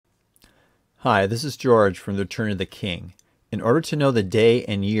Hi, this is George from the Return of the King. In order to know the day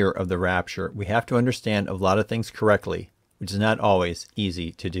and year of the rapture, we have to understand a lot of things correctly, which is not always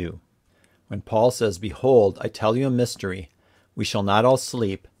easy to do. When Paul says, "Behold, I tell you a mystery, we shall not all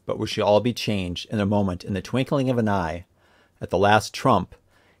sleep, but we shall all be changed in a moment, in the twinkling of an eye, at the last trump,"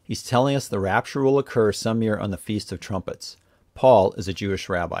 he's telling us the rapture will occur some year on the Feast of Trumpets. Paul is a Jewish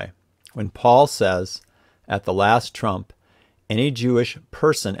rabbi. When Paul says, "at the last trump," any Jewish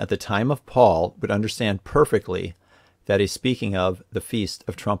person at the time of Paul would understand perfectly that he's speaking of the Feast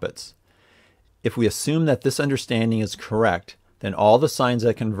of Trumpets. If we assume that this understanding is correct, then all the signs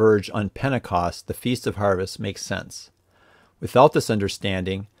that converge on Pentecost, the Feast of Harvest, make sense. Without this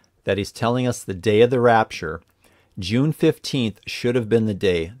understanding, that he's telling us the day of the rapture, June 15th should have been the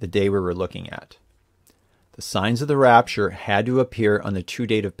day we were looking at. The signs of the rapture had to appear on the true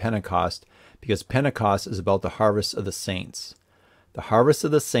date of Pentecost because Pentecost is about the harvest of the saints. The harvest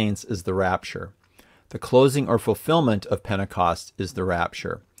of the saints is the rapture. The closing or fulfillment of Pentecost is the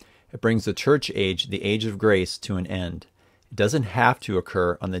rapture. It brings the church age, the age of grace, to an end. It doesn't have to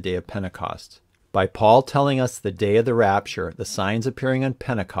occur on the day of Pentecost. By Paul telling us the day of the rapture, the signs appearing on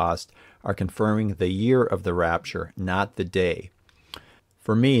Pentecost are confirming the year of the rapture, not the day.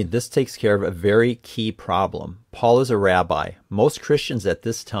 For me, this takes care of a very key problem. Paul is a rabbi. Most Christians at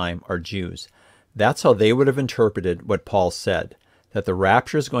this time are Jews. That's how they would have interpreted what Paul said, that the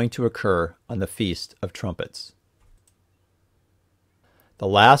rapture is going to occur on the Feast of Trumpets. The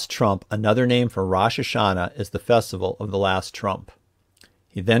last trump, another name for Rosh Hashanah, is the festival of the last trump.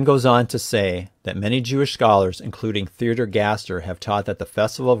 He then goes on to say that many Jewish scholars, including Theodor Gaster, have taught that the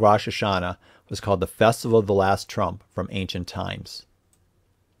festival of Rosh Hashanah was called the festival of the last trump from ancient times.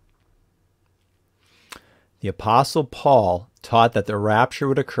 The Apostle Paul taught that the rapture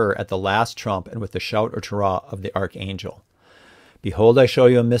would occur at the last trump and with the shout or Torah of the archangel. "Behold, I show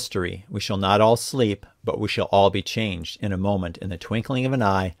you a mystery. We shall not all sleep, but we shall all be changed in a moment, in the twinkling of an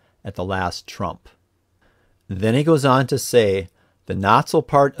eye, at the last trump." Then he goes on to say, the Natsal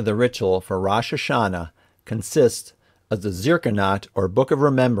part of the ritual for Rosh Hashanah consists of the Zirconot, or Book of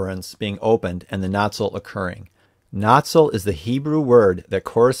Remembrance, being opened and the Natsal occurring. Natsal is the Hebrew word that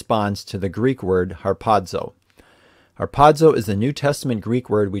corresponds to the Greek word harpazo. Harpazo is the New Testament Greek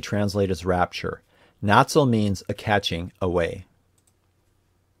word we translate as rapture. Natsal means a catching away.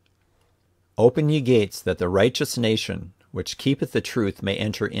 "Open ye gates, that the righteous nation, which keepeth the truth, may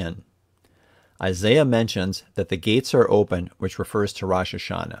enter in." Isaiah mentions that the gates are open, which refers to Rosh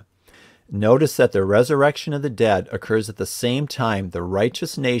Hashanah. Notice that the resurrection of the dead occurs at the same time the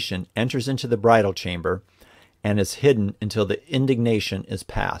righteous nation enters into the bridal chamber and is hidden until the indignation is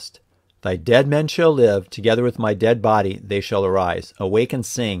past. "Thy dead men shall live, together with my dead body they shall arise. Awake and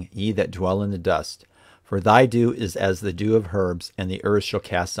sing, ye that dwell in the dust. For thy dew is as the dew of herbs, and the earth shall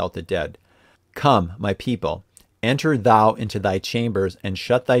cast out the dead. Come, my people, enter thou into thy chambers, and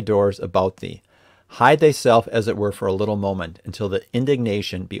shut thy doors about thee. Hide thyself as it were for a little moment, until the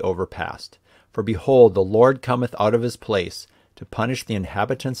indignation be overpast. For behold, the Lord cometh out of his place, to punish the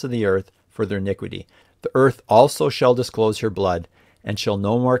inhabitants of the earth for their iniquity. The earth also shall disclose her blood, and shall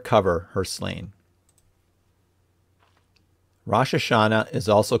no more cover her slain." Rosh Hashanah is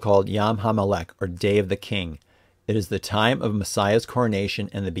also called Yom HaMelech, or Day of the King. It is the time of Messiah's coronation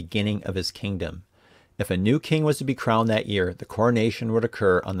and the beginning of his kingdom. If a new king was to be crowned that year, the coronation would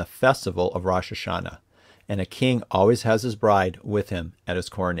occur on the festival of Rosh Hashanah, and a king always has his bride with him at his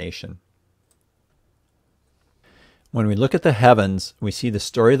coronation. When we look at the heavens, we see the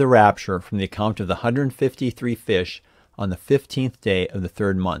story of the rapture from the account of the 153 fish on the 15th day of the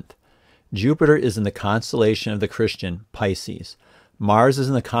third month. Jupiter is in the constellation of the Christian, Pisces. Mars is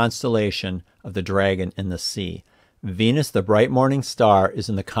in the constellation of the dragon in the sea. Venus, the bright morning star, is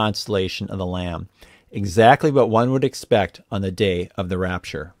in the constellation of the Lamb. Exactly what one would expect on the day of the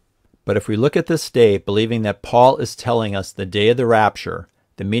rapture. But if we look at this day, believing that Paul is telling us the day of the rapture,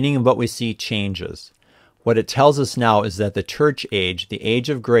 the meaning of what we see changes. What it tells us now is that the church age, the age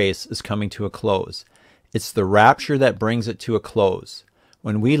of grace, is coming to a close. It's the rapture that brings it to a close.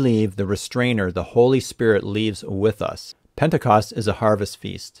 When we leave, the restrainer, the Holy Spirit, leaves with us. Pentecost is a harvest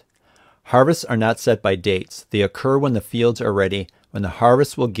feast. Harvests are not set by dates. They occur when the fields are ready, when the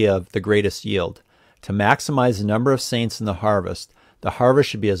harvest will give the greatest yield. To maximize the number of saints in the harvest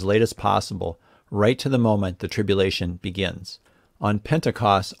should be as late as possible, right to the moment the tribulation begins. On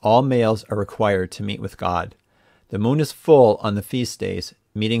Pentecost, all males are required to meet with God. The moon is full on the feast days,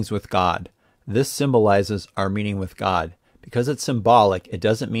 meetings with God. This symbolizes our meeting with God. Because it's symbolic, it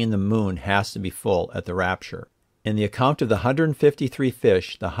doesn't mean the moon has to be full at the rapture. In the account of the 153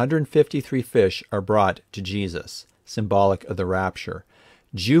 fish, the 153 fish are brought to Jesus, symbolic of the rapture.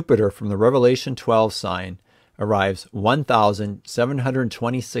 Jupiter from the Revelation 12 sign arrives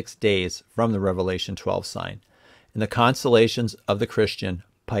 1,726 days from the Revelation 12 sign in the constellations of the Christian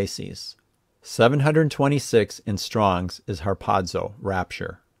Pisces. 726 in Strong's is harpazo,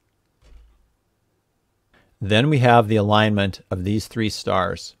 rapture. Then we have the alignment of these three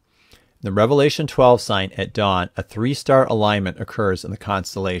stars. In the Revelation 12 sign at dawn, a three-star alignment occurs in the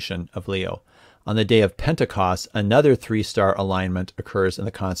constellation of Leo. On the day of Pentecost, another three-star alignment occurs in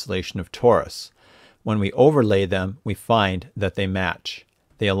the constellation of Taurus. When we overlay them, we find that they match.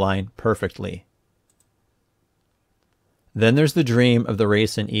 They align perfectly. Then there's the dream of the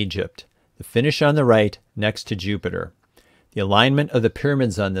race in Egypt, the finish on the right next to Jupiter. The alignment of the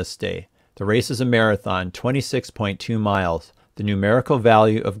pyramids on this day. The race is a marathon, 26.2 miles. The numerical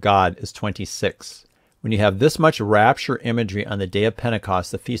value of God is 26. When you have this much rapture imagery on the day of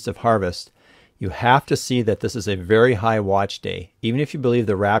Pentecost, the Feast of Harvest, you have to see that this is a very high watch day, even if you believe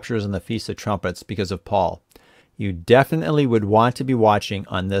the rapture is on the Feast of Trumpets because of Paul. You definitely would want to be watching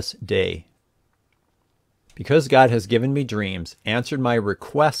on this day. Because God has given me dreams, answered my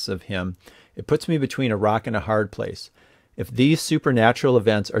requests of Him, it puts me between a rock and a hard place. If these supernatural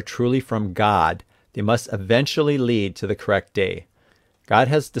events are truly from God, they must eventually lead to the correct day. God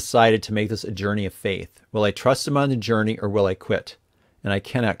has decided to make this a journey of faith. Will I trust Him on the journey or will I quit? And I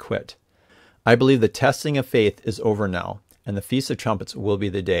cannot quit. I believe the testing of faith is over now, and the Feast of Trumpets will be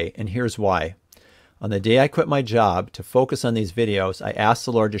the day, and here's why. On the day I quit my job to focus on these videos, I asked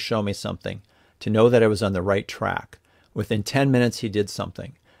the Lord to show me something, to know that I was on the right track. Within 10 minutes, He did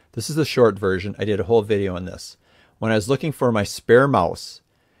something. This is the short version. I did a whole video on this. When I was looking for my spare mouse,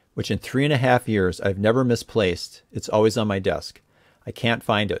 which in 3.5 years I've never misplaced, it's always on my desk. I can't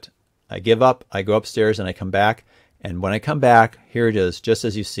find it. I give up, I go upstairs, and I come back. And when I come back, here it is, just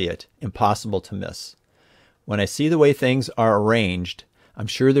as you see it, impossible to miss. When I see the way things are arranged, I'm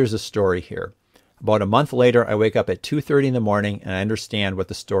sure there's a story here. About a month later, I wake up at 2:30 in the morning and I understand what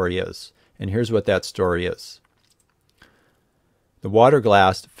the story is. And here's what that story is. The water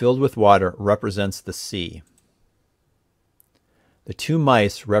glass filled with water represents the sea. The two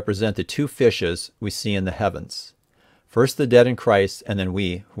mice represent the two fishes we see in the heavens. First the dead in Christ, and then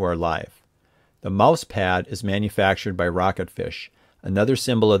we who are alive. The mouse pad is manufactured by rocketfish, another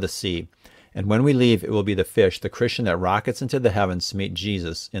symbol of the sea, and when we leave, it will be the fish, the Christian that rockets into the heavens to meet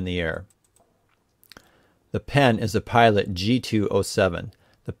Jesus in the air. The pen is a pilot G207.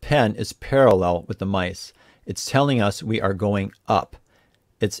 The pen is parallel with the mice. It's telling us we are going up.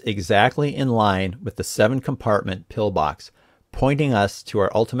 It's exactly in line with the 7-compartment pillbox, pointing us to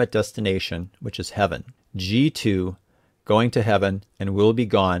our ultimate destination, which is heaven. G2, going to heaven, and will be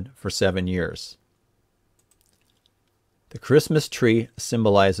gone for 7 years. The Christmas tree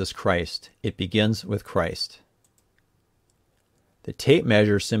symbolizes Christ. It begins with Christ. The tape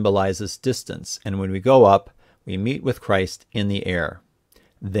measure symbolizes distance, and when we go up, we meet with Christ in the air.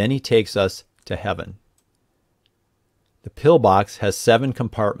 Then He takes us to heaven. The pillbox has 7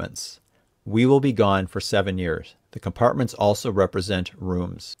 compartments. We will be gone for 7 years. The compartments also represent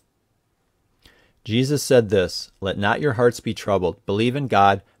rooms. Jesus said this, "Let not your hearts be troubled. Believe in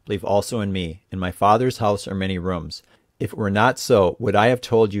God, believe also in me. In my Father's house are many rooms. If it were not so, would I have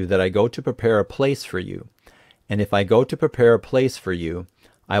told you that I go to prepare a place for you? And if I go to prepare a place for you,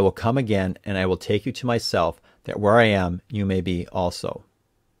 I will come again, and I will take you to myself, that where I am, you may be also."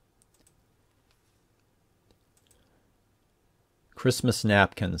 Christmas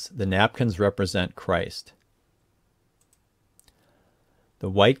napkins. The napkins represent Christ. The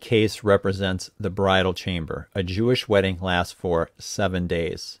white case represents the bridal chamber. A Jewish wedding lasts for 7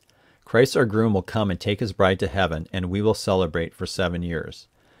 days. Christ our groom will come and take his bride to heaven, and we will celebrate for 7 years.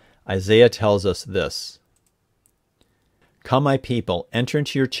 Isaiah tells us this, "Come, my people, enter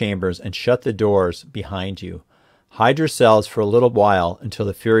into your chambers and shut the doors behind you. Hide yourselves for a little while until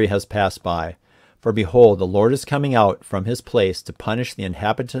the fury has passed by. For behold, the Lord is coming out from his place to punish the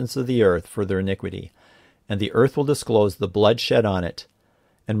inhabitants of the earth for their iniquity. And the earth will disclose the blood shed on it,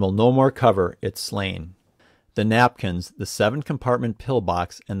 and will no more cover its slain." The napkins, the 7-compartment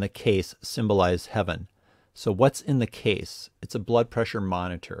pillbox, and the case symbolize heaven. So what's in the case? It's a blood pressure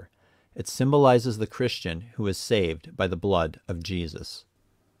monitor. It symbolizes the Christian who is saved by the blood of Jesus.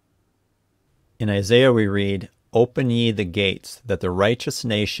 In Isaiah we read, "Open ye the gates, that the righteous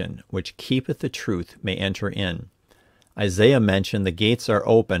nation which keepeth the truth may enter in." Isaiah mentioned the gates are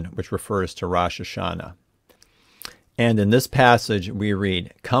open, which refers to Rosh Hashanah. And in this passage we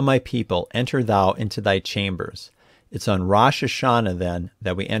read, "Come, my people, enter thou into thy chambers." It's on Rosh Hashanah, then,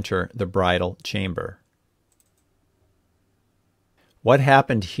 that we enter the bridal chamber. What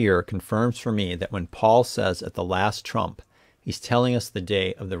happened here confirms for me that when Paul says at the last trump, He's telling us the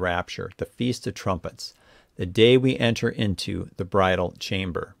day of the rapture, the Feast of Trumpets, the day we enter into the bridal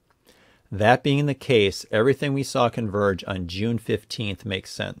chamber. That being the case, everything we saw converge on June 15th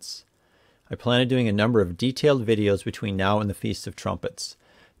makes sense. I plan on doing a number of detailed videos between now and the Feast of Trumpets.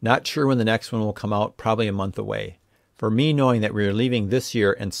 Not sure when the next one will come out, probably a month away. For me, knowing that we are leaving this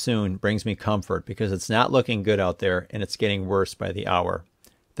year and soon brings me comfort because it's not looking good out there and it's getting worse by the hour.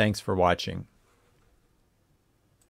 Thanks for watching.